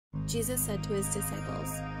Jesus said to his disciples,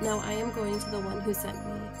 "Now I am going to the one who sent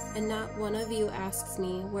me, and not one of you asks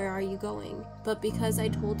me, 'Where are you going?' But because I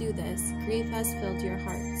told you this, grief has filled your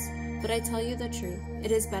hearts. But I tell you the truth,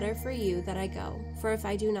 it is better for you that I go. For if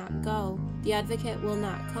I do not go, the Advocate will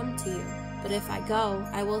not come to you. But if I go,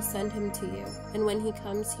 I will send him to you. And when he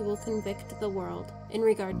comes, he will convict the world in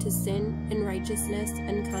regard to sin and righteousness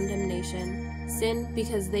and condemnation. Sin,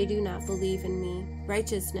 because they do not believe in me.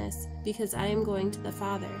 Righteousness, because I am going to the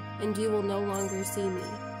Father, and you will no longer see me.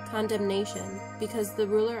 Condemnation, because the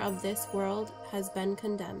ruler of this world has been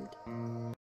condemned."